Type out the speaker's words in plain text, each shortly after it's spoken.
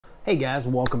Hey guys,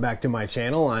 welcome back to my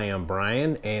channel. I am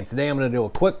Brian, and today I'm going to do a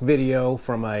quick video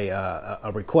from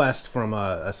a request from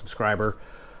a subscriber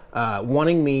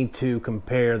wanting me to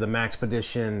compare the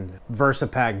Maxpedition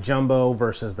Versipack Jumbo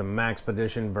versus the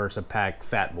Maxpedition Versipack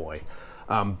FATBOY.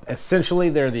 Essentially,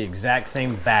 they're the exact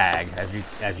same bag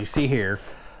as you see here,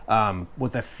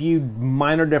 with a few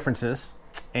minor differences.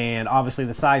 And obviously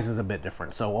the size is a bit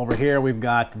different. So over here we've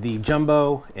got the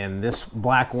Jumbo, and this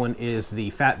black one is the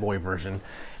FATBOY version.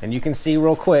 And you can see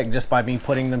real quick just by me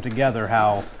putting them together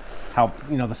how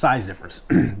you know the size difference.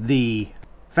 The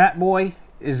FATBOY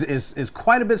is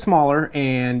quite a bit smaller,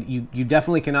 and you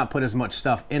definitely cannot put as much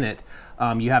stuff in it.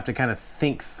 You have to kind of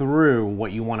think through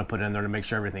what you want to put in there to make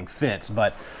sure everything fits.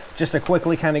 But just to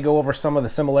quickly kind of go over some of the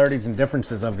similarities and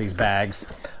differences of these bags.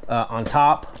 On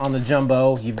top, on the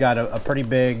Jumbo, you've got a pretty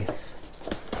big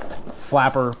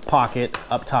flapper pocket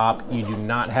up top. You do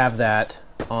not have that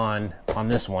on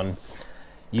this one.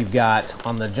 You've got,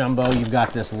 on the Jumbo, you've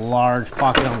got this large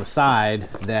pocket on the side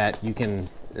that you can,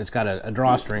 it's got a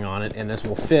drawstring on it, and this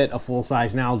will fit a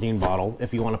full-size Nalgene bottle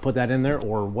if you want to put that in there,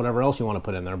 or whatever else you want to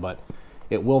put in there, but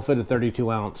it will fit a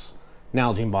 32-ounce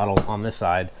Nalgene bottle on this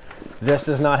side. This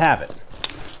does not have it.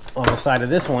 On the side of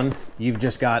this one, you've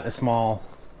just got a small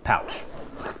pouch.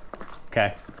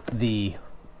 Okay, the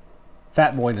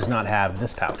FATBOY does not have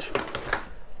this pouch.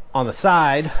 On the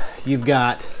side, you've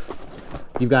got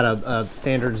a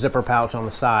standard zipper pouch on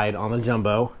the side on the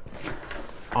Jumbo.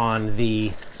 On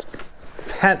the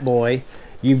FATBOY,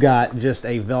 you've got just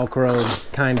a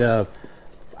Velcro kind of,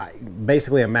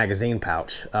 basically a magazine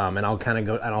pouch, and I'll kind of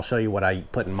go and I'll show you what I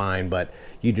put in mine, but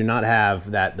you do not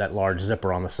have that large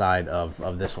zipper on the side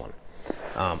of this one.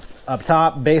 Up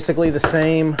top, basically the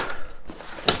same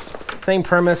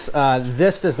premise.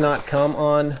 This does not come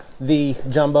on the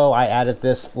Jumbo. I added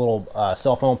this little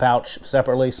cell phone pouch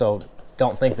separately, so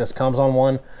don't think this comes on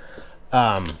one.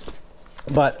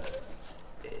 But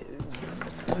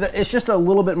it's just a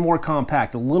little bit more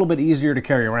compact, a little bit easier to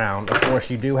carry around. Of course,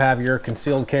 you do have your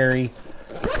concealed carry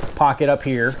pocket up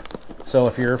here. So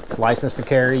if you're licensed to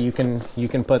carry, you can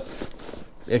put,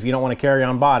 if you don't want to carry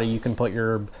on body, you can put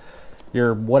your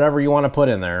whatever you want to put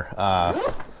in there.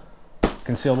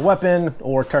 Concealed weapon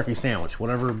or turkey sandwich,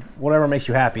 whatever makes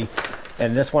you happy.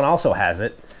 And this one also has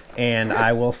it. And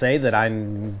I will say that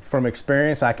from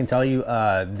experience, I can tell you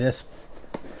this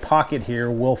pocket here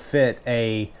will fit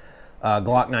a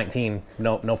Glock 19,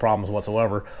 no problems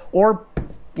whatsoever, or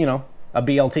you know, a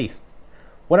BLT,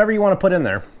 whatever you want to put in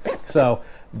there. So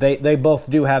they both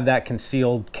do have that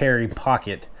concealed carry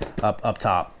pocket up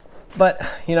top. But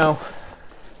you know,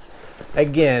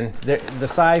 again, the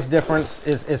size difference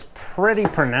is pretty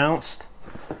pronounced.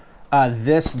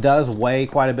 This does weigh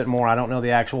quite a bit more. I don't know the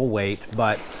actual weight,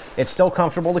 but it's still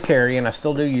comfortable to carry, and I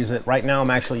still do use it. Right now I'm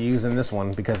actually using this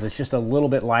one because it's just a little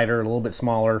bit lighter, a little bit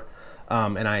smaller,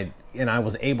 and I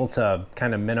was able to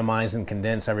kind of minimize and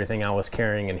condense everything I was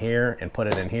carrying in here and put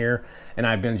it in here, and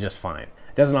I've been just fine.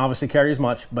 It doesn't obviously carry as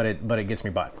much, but it gets me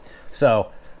by.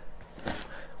 So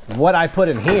what I put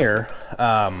in here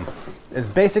is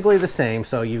basically the same.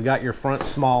 So you've got your front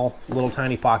small little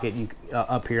tiny pocket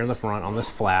up here in the front on this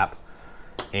flap,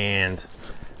 and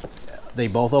they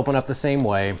both open up the same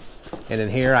way. And in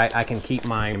here I can keep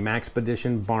my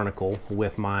Maxpedition barnacle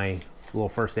with my little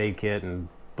first aid kit and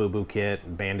boo-boo kit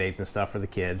and band-aids and stuff for the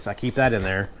kids. I keep that in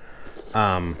there.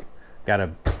 Got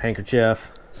a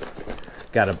handkerchief,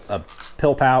 got a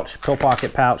pill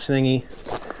pocket pouch thingy,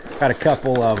 got a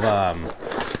couple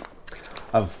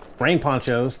of rain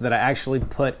ponchos that I actually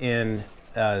put in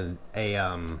a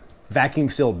vacuum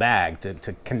sealed bag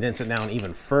to condense it down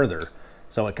even further,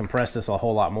 so it compressed this a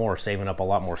whole lot more, saving up a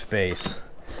lot more space.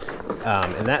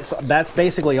 And that's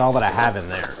basically all that I have in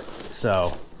there.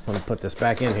 So I'm gonna put this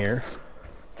back in here.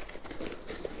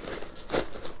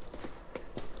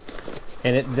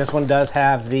 And this one does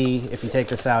have the, if you take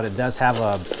this out, it does have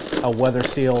a weather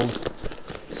sealed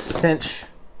cinch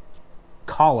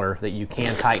collar that you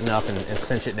can tighten up and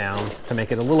cinch it down to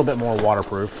make it a little bit more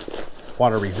waterproof,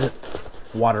 water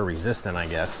resistant, I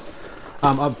guess.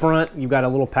 Up front, you've got a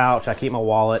little pouch. I keep my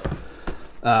wallet.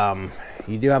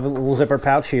 You do have a little zipper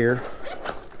pouch here.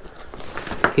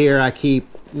 Here I keep,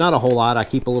 not a whole lot, I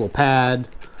keep a little pad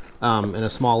and a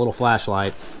small little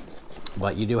flashlight,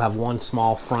 but you do have one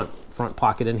small front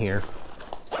pocket in here.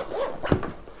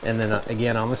 And then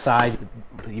again, on the side,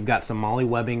 you've got some MOLLE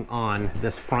webbing on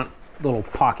this front little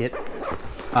pocket.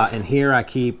 And here I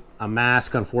keep a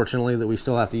mask, unfortunately, that we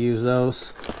still have to use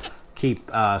those. Keep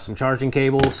some charging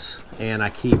cables, and I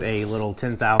keep a little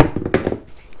 10,000,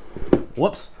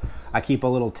 whoops, I keep a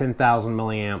little 10,000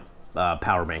 milliamp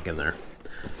power bank in there.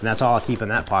 And that's all I keep in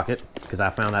that pocket, because I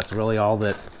found that's really all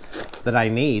that I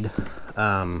need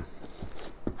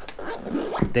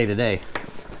day to day.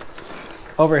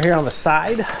 Over here on the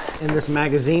side, in this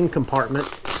magazine compartment,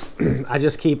 I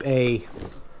just keep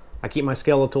my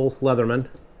skeletal Leatherman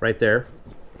right there.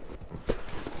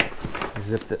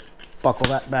 Buckle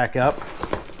that back up.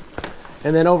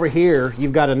 And then over here,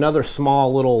 you've got another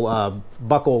small little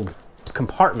buckled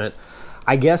compartment.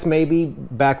 I guess maybe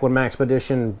back when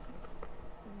Maxpedition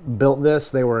built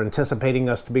this, they were anticipating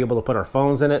us to be able to put our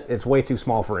phones in it. It's way too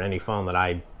small for any phone that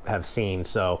I have seen.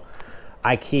 So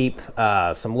I keep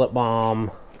some lip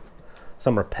balm,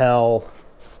 some Repel,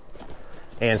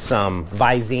 and some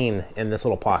Visine in this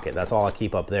little pocket. That's all I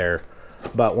keep up there.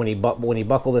 But when you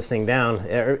buckle this thing down,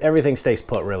 everything stays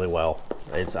put really well.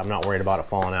 I'm not worried about it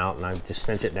falling out, and I just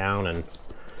cinch it down and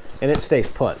it stays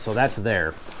put. So that's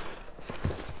there.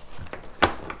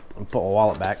 I'll put my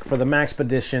wallet back. For the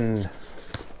Maxpedition,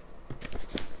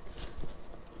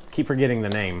 keep forgetting the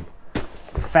name,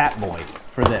 FATBOY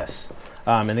for this.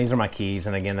 And these are my keys.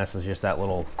 And again, this is just that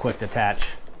little quick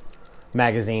detach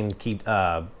magazine key,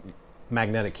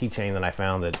 magnetic keychain that I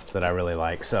found that I really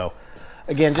like. So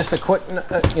again, just a quick,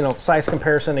 size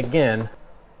comparison. Again,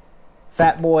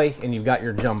 FATBOY, and you've got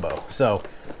your Jumbo. So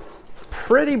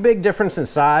pretty big difference in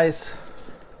size,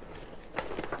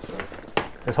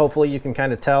 as hopefully you can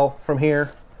kind of tell from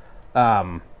here.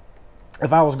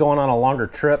 If I was going on a longer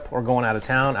trip or going out of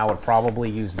town, I would probably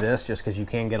use this just because you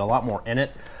can get a lot more in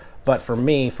it. But for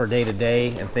me, for day to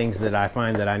day and things that I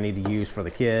find that I need to use for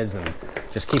the kids and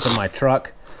just keep in my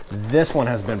truck, this one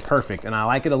has been perfect. And I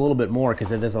like it a little bit more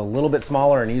because it is a little bit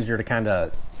smaller and easier to kind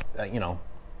of,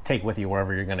 take with you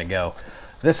wherever you're going to go.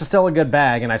 This is still a good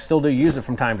bag, and I still do use it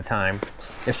from time to time.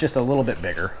 It's just a little bit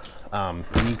bigger. And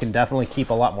you can definitely keep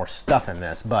a lot more stuff in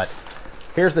this. But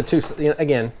here's the two,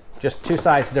 again, just two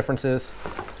size differences.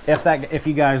 If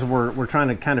you guys were trying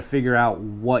to kind of figure out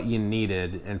what you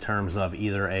needed in terms of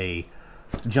either a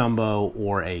Jumbo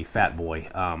or a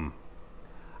FATBOY,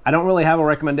 I don't really have a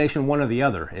recommendation one or the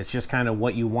other. It's just kind of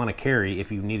what you want to carry.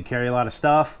 If you need to carry a lot of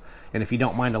stuff, and if you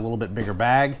don't mind a little bit bigger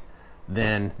bag,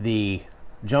 then the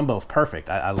Jumbo's perfect.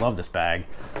 I love this bag.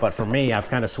 But for me, I've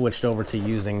kind of switched over to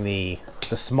using the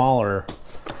smaller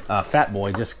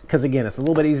FATBOY, just because, again, it's a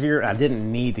little bit easier. I didn't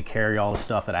need to carry all the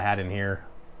stuff that I had in here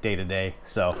day to day.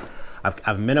 So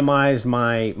I've minimized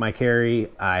my carry.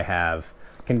 I have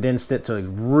condensed it to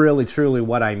really truly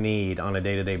what I need on a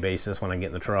day-to-day basis when I get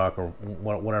in the truck or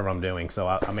whatever I'm doing. So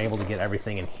I'm able to get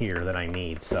everything in here that I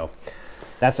need. So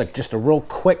that's just a real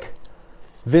quick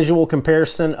visual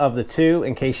comparison of the two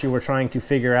in case you were trying to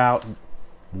figure out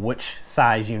which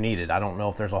size you needed. I don't know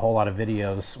if there's a whole lot of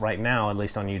videos right now, at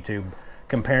least on YouTube,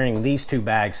 comparing these two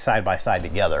bags side by side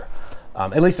together.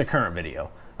 At least the current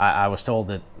video. I was told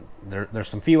that there's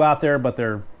some few out there, but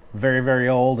they're very, very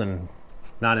old and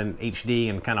not in HD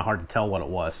and kind of hard to tell what it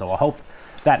was. So I hope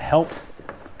that helped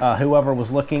whoever was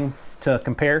looking to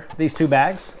compare these two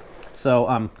bags.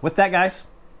 So with that, guys,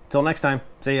 till next time,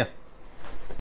 see ya.